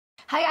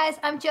Hi guys,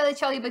 I'm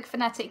Charlie Book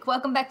Fanatic.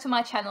 Welcome back to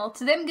my channel.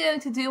 Today I'm going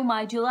to do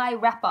my July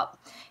wrap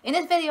up. In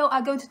this video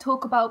I'm going to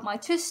talk about my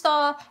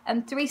 2-star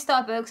and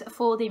 3-star books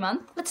for the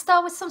month. Let's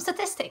start with some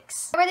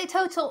statistics. I read a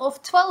total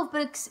of 12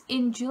 books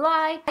in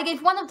July. I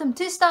gave one of them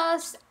 2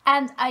 stars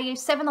and I gave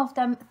 7 of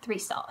them 3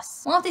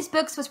 stars. One of these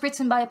books was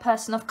written by a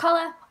person of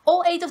colour.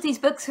 All 8 of these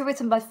books were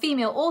written by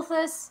female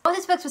authors. All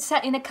these books were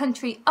set in a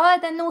country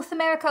other than North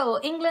America or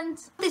England.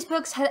 These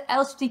books had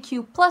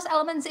LGBTQ+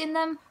 elements in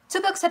them. 2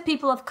 books had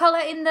people of colour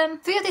in them.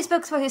 3 of these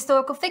books were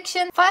historical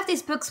fiction. 5 of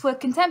these books were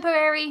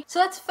contemporary. So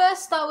let's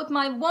first start with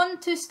my 1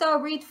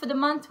 2-star read for the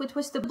month, which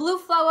was The Blue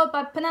Flower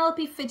by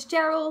Penelope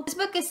Fitzgerald. This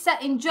book is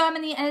set in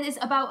Germany and it is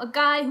about a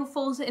guy who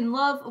falls in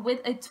love with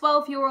a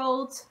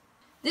 12-year-old.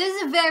 This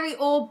is a very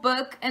old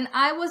book and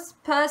I was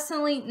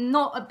personally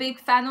not a big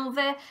fan of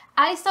it.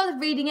 I started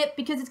reading it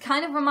because it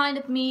kind of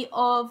reminded me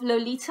of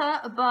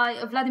Lolita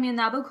by Vladimir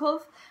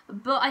Nabokov,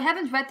 but I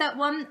haven't read that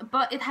one,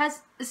 but it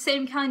has the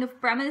same kind of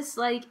premise,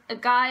 like a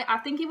guy, I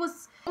think he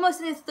was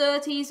almost in his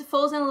 30s,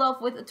 falls in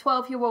love with a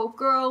 12-year-old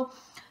girl,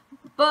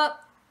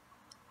 but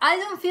I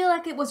don't feel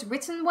like it was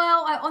written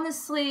well. I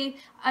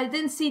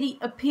didn't see the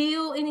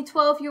appeal in the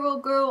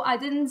 12-year-old girl. I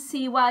didn't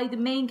see why the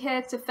main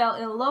character fell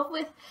in love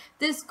with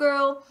this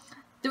girl.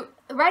 The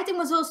writing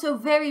was also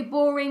very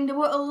boring. There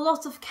were a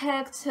lot of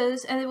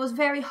characters and it was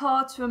very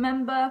hard to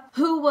remember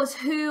who was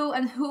who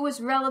and who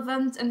was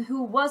relevant and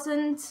who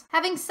wasn't.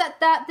 Having said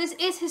that, this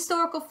is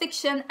historical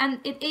fiction and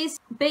it is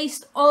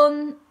based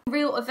on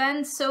real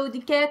events, so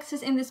the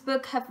characters in this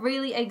book have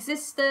really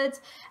existed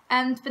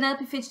and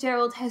Penelope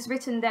Fitzgerald has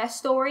written their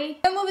story.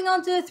 Then moving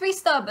on to the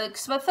 3-star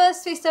books. My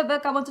first 3-star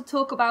book I want to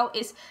talk about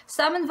is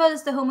Simon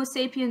vs. the Homo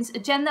Sapiens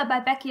Agenda by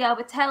Becky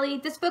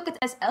Albertalli. This book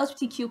has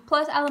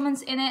LGBTQ+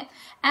 elements in it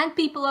and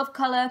people of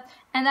colour,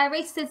 and I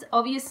rated it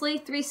obviously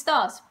 3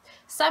 stars.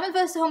 Simon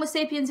vs. the Homo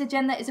Sapiens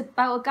Agenda is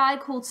about a guy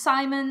called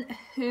Simon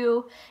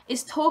who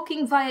is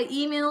talking via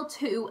email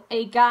to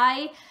a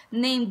guy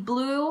named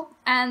Blue,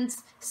 and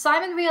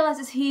Simon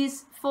realizes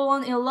he's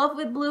fallen in love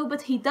with Blue,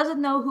 but he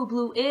doesn't know who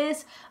Blue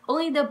is,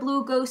 only that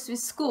Blue goes to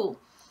his school.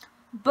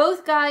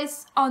 Both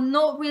guys are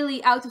not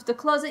really out of the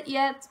closet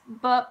yet,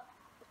 but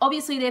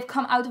obviously they've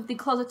come out of the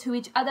closet to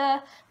each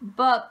other,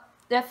 but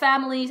their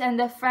families and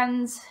their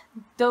friends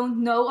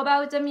don't know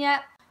about them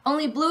yet.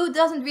 Only Blue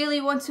doesn't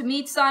really want to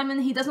meet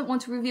Simon, he doesn't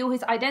want to reveal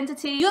his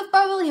identity. You've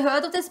probably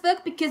heard of this book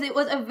because it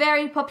was a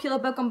very popular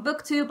book on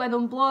BookTube and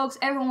on blogs.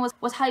 Everyone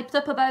was hyped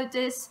up about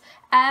this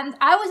and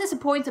I was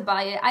disappointed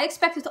by it. I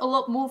expected a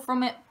lot more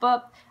from it,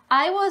 but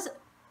I was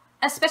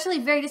especially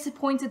very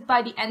disappointed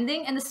by the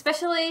ending and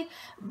especially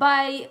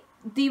by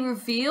the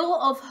reveal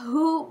of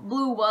who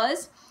Blue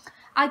was.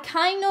 I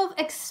kind of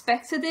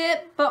expected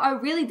it, but I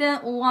really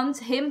didn't want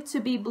him to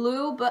be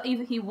Blue, but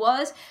even he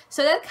was.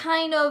 So that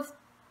kind of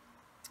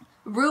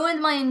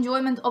ruined my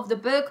enjoyment of the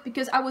book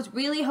because I was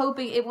really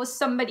hoping it was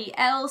somebody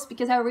else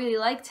because I really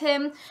liked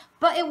him,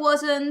 but it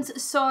wasn't,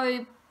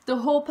 so the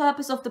whole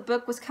purpose of the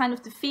book was kind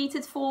of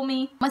defeated for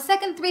me. My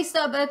second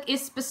 3-star book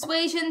is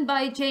Persuasion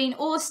by Jane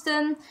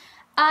Austen.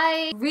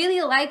 I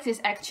really liked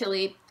this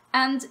actually,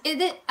 and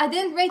I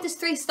didn't rate this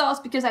 3 stars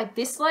because I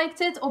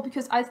disliked it or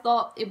because I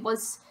thought it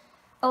was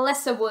a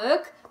lesser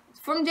work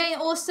from Jane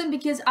Austen,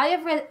 because I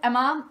have read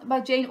Emma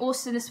by Jane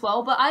Austen as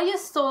well, but I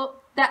just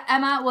thought that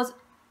Emma was,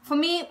 for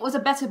me, was a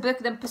better book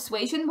than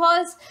Persuasion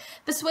was.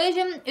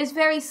 Persuasion is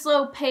very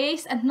slow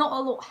paced and not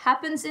a lot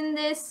happens in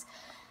this.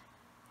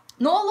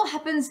 Not a lot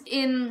happens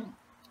in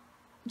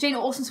Jane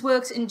Austen's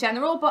works in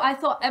general, but I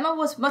thought Emma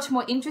was much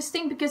more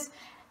interesting because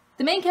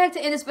the main character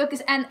in this book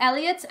is Anne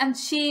Elliot and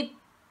she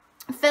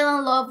fell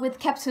in love with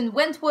Captain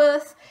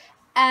Wentworth,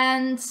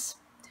 and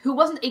who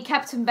wasn't a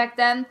captain back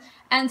then,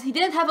 and he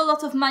didn't have a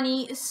lot of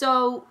money,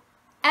 so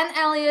Anne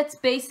Elliot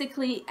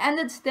basically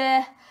ended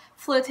their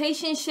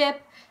flirtationship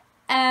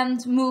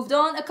and moved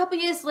on. A couple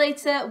years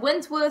later,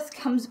 Wentworth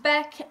comes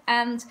back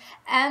and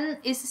Anne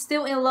is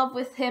still in love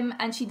with him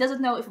and she doesn't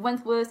know if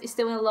Wentworth is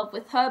still in love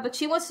with her, but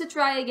she wants to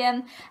try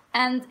again,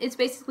 and it's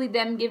basically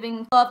them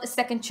giving love a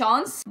second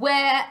chance.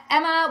 Where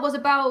Emma was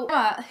about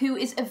Emma, who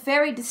is a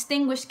very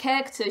distinguished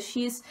character.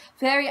 She's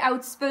very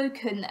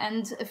outspoken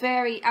and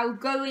very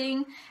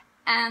outgoing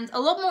and a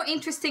lot more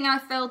interesting, I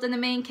felt, than the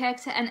main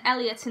character Anne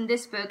Elliot in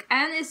this book.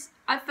 Anne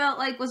I felt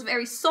like was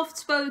very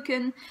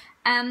soft-spoken,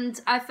 and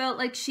I felt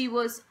like she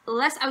was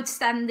less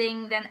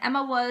outstanding than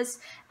Emma was,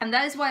 and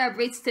that is why I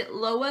rated it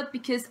lower,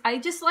 because I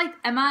just liked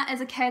Emma as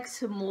a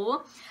character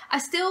more. I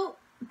still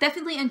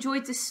definitely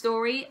enjoyed this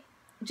story.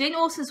 Jane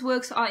Austen's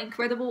works are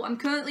incredible. I'm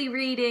currently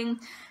reading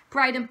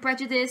Pride and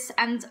Prejudice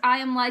and I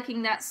am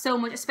liking that so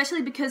much,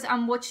 especially because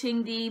I'm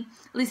watching the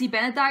Lizzie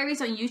Bennet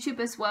diaries on YouTube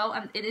as well,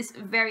 and it is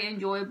very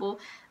enjoyable.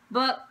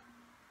 But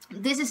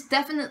this is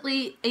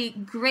definitely a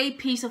great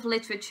piece of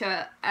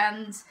literature,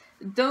 and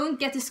don't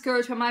get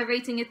discouraged by my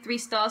rating it 3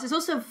 stars. It's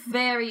also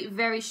very,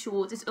 very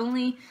short. It's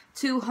only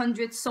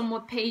 200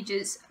 somewhat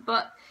pages,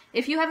 but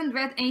if you haven't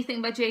read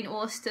anything by Jane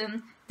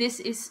Austen, this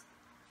is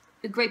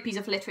a great piece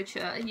of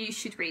literature. You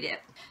should read it.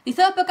 The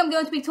third book I'm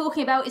going to be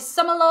talking about is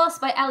Summerlost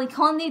by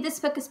Condie. This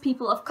book has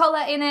people of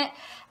colour in it.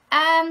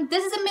 And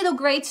this is a middle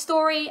grade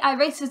story. I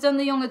rated this on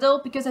the young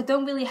adult because I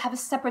don't really have a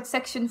separate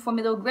section for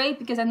middle grade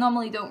because I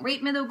normally don't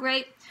read middle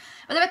grade.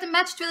 But I read the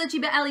Match trilogy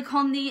by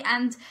Condie,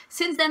 and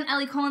since then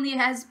Condie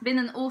has been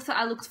an author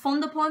I looked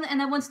fond upon,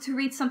 and I wanted to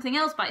read something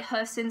else by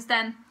her since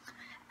then.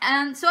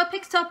 And so I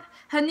picked up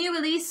her new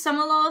release,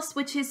 Summerlost,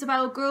 which is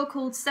about a girl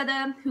called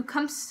Seda who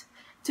comes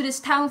to this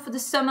town for the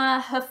summer.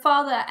 Her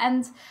father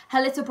and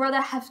her little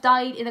brother have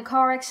died in a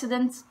car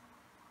accident.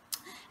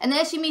 And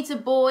there she meets a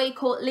boy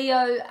called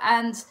Leo,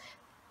 and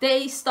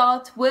they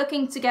start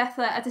working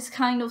together at this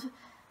kind of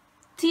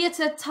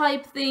theatre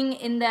type thing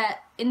in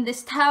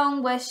this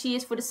town where she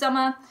is for the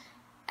summer.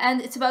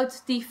 And it's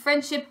about the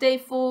friendship they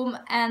form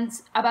and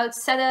about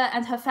Seda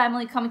and her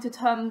family coming to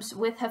terms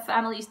with her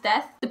family's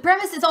death. The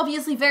premise is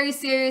obviously very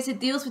serious, it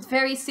deals with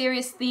very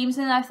serious themes,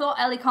 and I thought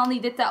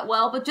Condie did that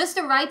well, but just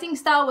the writing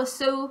style was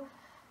so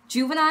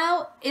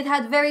juvenile. It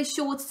had very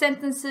short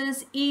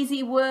sentences,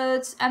 easy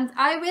words, and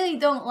I really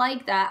don't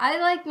like that. I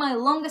like my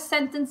longer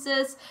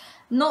sentences,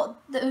 not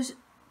those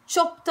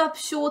chopped up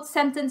short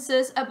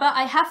sentences. But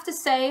I have to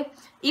say,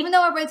 even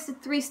though I rated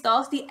it 3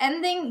 stars, the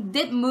ending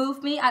did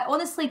move me. I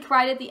honestly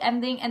cried at the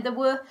ending, and there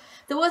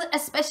was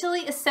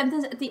especially a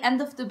sentence at the end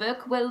of the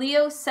book where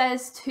Leo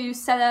says to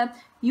Seda,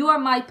 "You are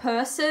my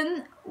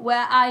person,"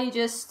 where I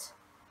just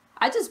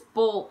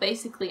bawled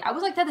basically. I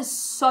was like, that is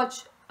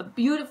such a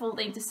beautiful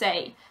thing to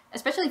say,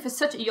 especially for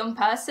such a young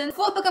person. The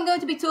fourth book I'm going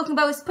to be talking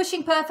about is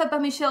Pushing Perfect by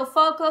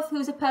Falkoff,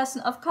 who's a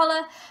person of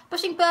colour.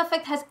 Pushing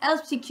Perfect has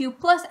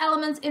LGBTQ+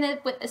 elements in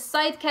it with a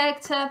side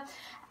character,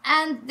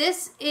 and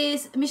this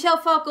is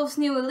Falkoff's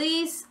new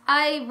release.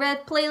 I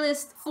read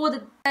Playlist for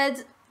the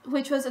Dead,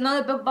 which was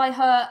another book by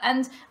her,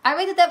 and I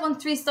rated that one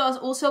 3 stars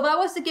also, but I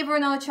was to give her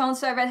another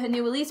chance, so I read her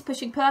new release,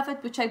 Pushing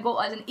Perfect, which I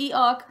got as an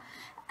e-arc,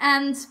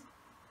 and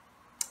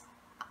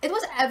it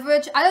was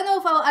average. I don't know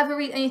if I'll ever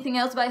read anything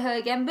else by her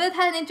again, but it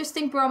had an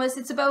interesting premise.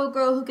 It's about a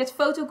girl who gets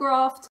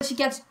photographed. She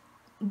gets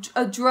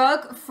a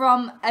drug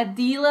from a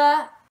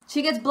dealer.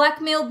 She gets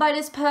blackmailed by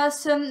this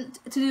person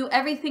to do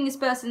everything this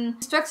person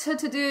instructs her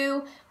to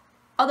do.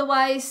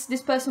 Otherwise,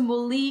 this person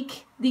will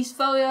leak these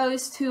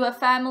photos to her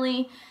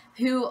family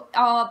who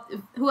are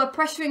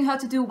pressuring her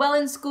to do well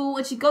in school.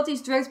 And she got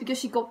these drugs because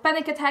she got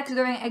panic attacks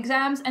during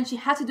exams and she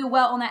had to do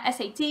well on her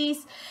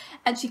SATs,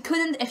 and she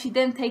couldn't if she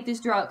didn't take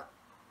this drug.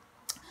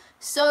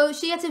 So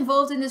she gets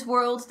involved in this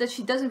world that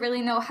she doesn't really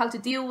know how to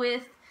deal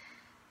with,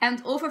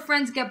 and all of her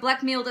friends get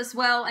blackmailed as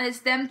well, and it's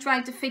them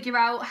trying to figure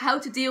out how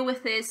to deal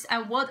with this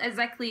and what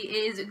exactly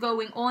is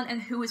going on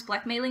and who is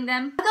blackmailing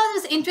them. I thought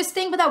it was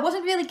interesting, but I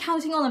wasn't really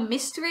counting on a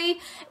mystery.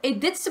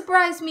 It did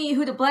surprise me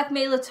who the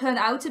blackmailer turned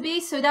out to be,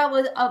 so that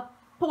was a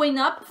point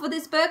up for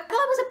this book. I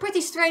thought it was a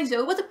pretty strange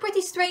though. It was a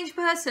pretty strange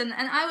person,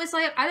 and I was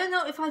like, I don't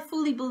know if I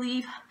fully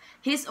believe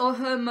his or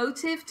her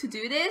motive to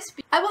do this.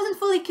 I wasn't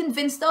fully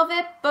convinced of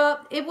it,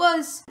 but it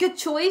was a good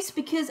choice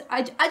because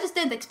I just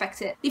didn't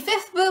expect it. The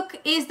fifth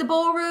book is The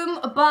Ballroom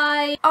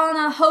by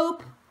Anna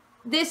Hope.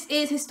 This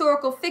is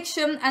historical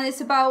fiction, and it's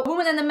about a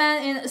woman and a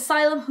man in an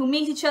asylum who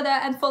meet each other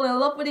and fall in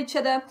love with each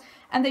other.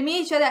 And they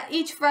meet each other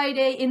each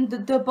Friday in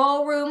the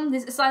ballroom.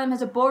 This asylum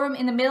has a ballroom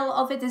in the middle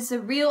of it. This is a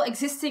real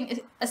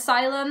existing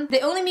asylum. They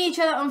only meet each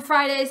other on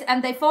Fridays,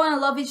 and they fall in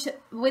love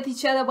with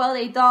each other while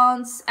they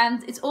dance.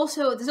 And there's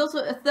also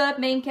a third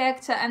main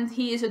character, and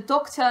he is a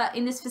doctor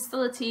in this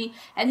facility,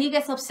 and he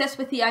gets obsessed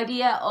with the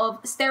idea of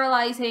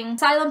sterilizing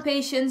asylum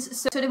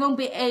patients so they won't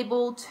be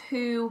able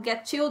to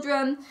get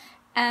children,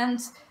 and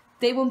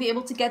they won't be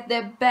able to get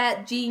their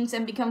bad genes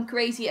and become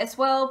crazy as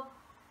well.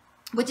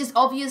 Which is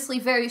obviously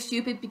very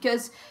stupid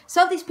because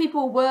some of these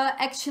people were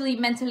actually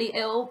mentally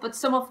ill, but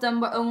some of them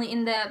were only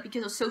in there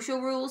because of social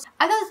rules.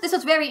 I thought this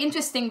was very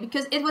interesting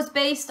because it was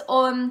based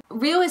on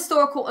real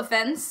historical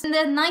events. In the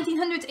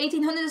 1900s,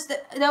 1800s,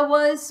 there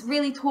was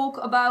really talk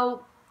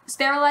about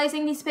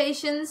sterilizing these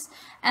patients,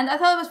 and I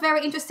thought it was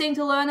very interesting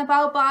to learn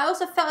about, but I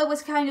also felt it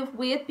was kind of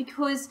weird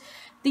because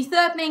the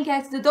third main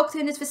character, the doctor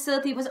in this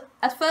facility, was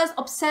at first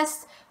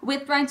obsessed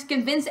with trying to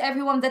convince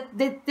everyone that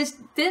this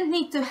didn't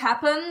need to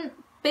happen.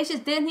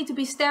 Patients didn't need to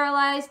be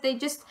sterilized, they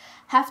just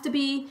have to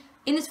be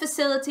in this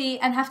facility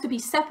and have to be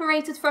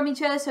separated from each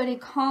other so they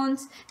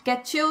can't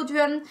get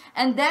children.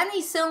 And then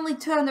he suddenly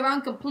turned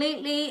around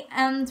completely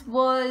and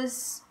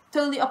was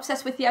totally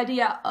obsessed with the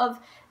idea of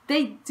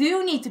they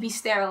do need to be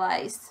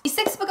sterilized. The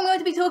sixth book I'm going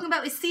to be talking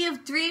about is Sea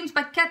of Dreams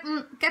by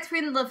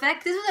Kathryn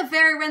Veque. This was a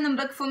very random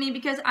book for me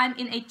because I'm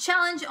in a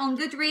challenge on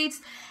Goodreads,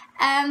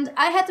 and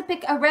I had to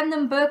pick a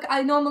random book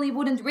I normally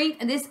wouldn't read,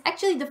 and this is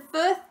actually the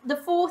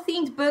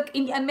 14th book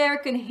in the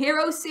American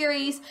Hero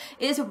series.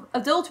 It is an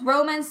adult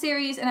romance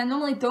series, and I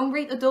normally don't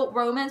read adult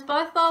romance, but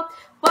I thought,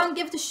 why not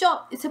give it a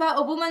shot? It's about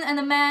a woman and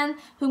a man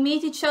who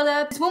meet each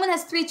other. This woman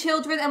has 3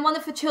 children, and one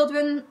of her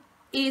children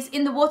is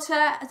in the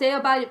water. They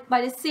are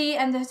by the sea,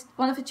 and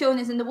one of her children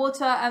is in the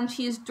water, and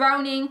she is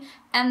drowning,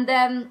 and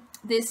then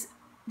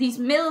the these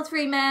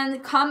military men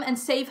come and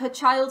save her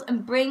child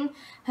and bring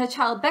her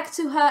child back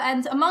to her,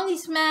 and among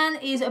these men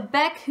is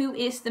Veque, who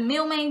is the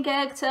male main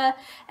character,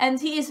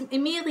 and he is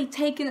immediately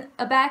taken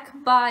aback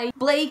by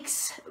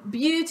Blake's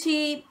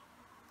beauty,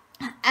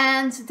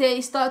 and they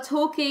start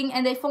talking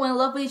and they fall in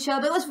love with each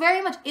other. It was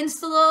very much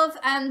insta-love,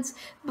 and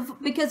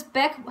because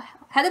Veque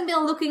hadn't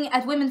been looking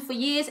at women for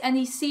years, and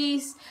he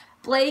sees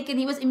Blake and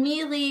he was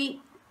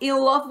immediately in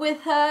love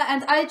with her,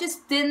 and I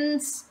just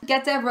didn't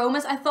get their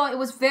romance. I thought it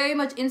was very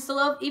much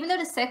insta-love, even though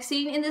the sex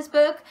scene in this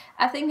book,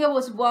 I think there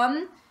was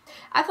one,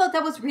 I thought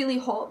that was really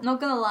hot, not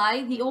gonna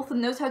lie. The author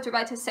knows how to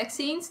write her sex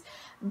scenes,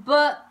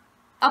 but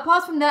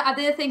apart from that, I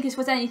didn't think this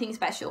was anything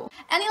special.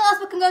 And the last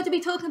book I'm going to be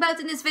talking about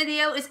in this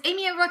video is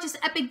Amy and Roger's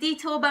Epic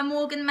Detour by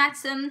Morgan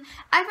Matson.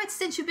 I've read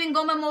Since You've Been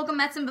Gone by Morgan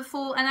Matson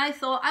before, and I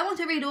thought I want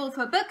to read all of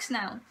her books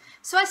now.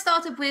 So I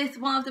started with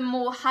one of the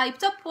more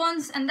hyped up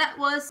ones, and that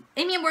was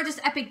Amy and Roger's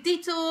Epic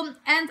Detour,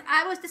 and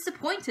I was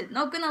disappointed,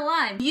 not gonna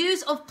lie.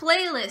 Use of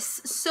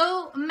playlists,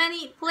 so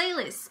many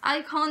playlists.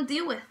 I can't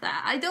deal with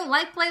that. I don't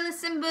like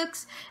playlists in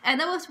books, and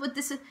that was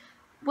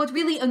what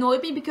really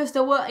annoyed me, because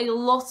there were a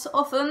lot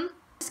of them.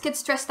 Get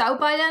stressed out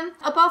by them.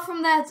 Apart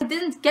from that, I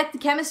didn't get the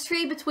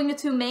chemistry between the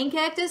two main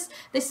characters.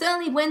 They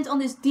suddenly went on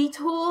this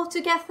detour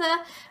together,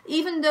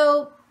 even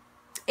though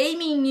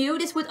Amy knew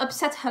this would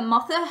upset her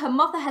mother. Her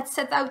mother had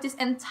set out this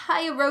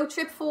entire road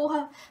trip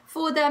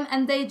for them,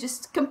 and they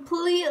just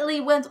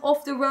completely went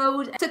off the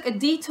road, took a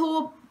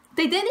detour.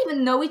 They didn't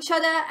even know each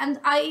other, and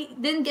I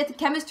didn't get the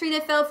chemistry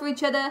they felt for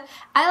each other.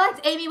 I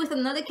liked Amy with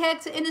another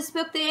character in this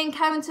book they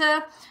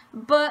encounter,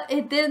 but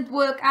it didn't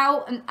work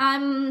out, and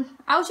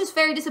I was just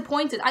very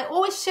disappointed. I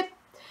always ship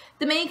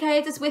the main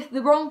characters with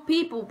the wrong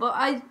people, but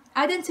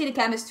I didn't see the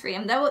chemistry,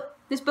 and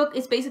this book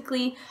is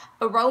basically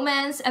a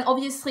romance, and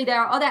obviously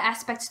there are other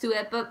aspects to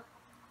it, but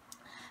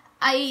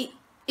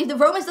if the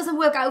romance doesn't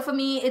work out for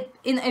me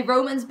in a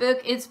romance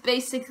book,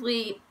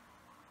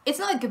 it's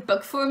not a good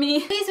book for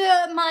me. These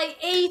are my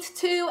 8,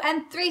 2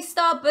 and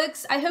 3-star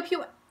books. I hope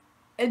you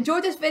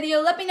enjoyed this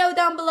video. Let me know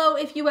down below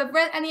if you have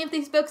read any of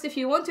these books, if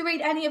you want to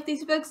read any of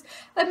these books.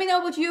 Let me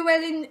know what you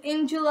read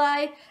in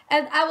July,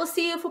 and I will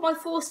see you for my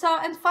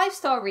 4-star and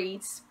 5-star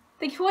reads.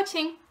 Thank you for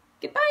watching.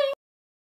 Goodbye!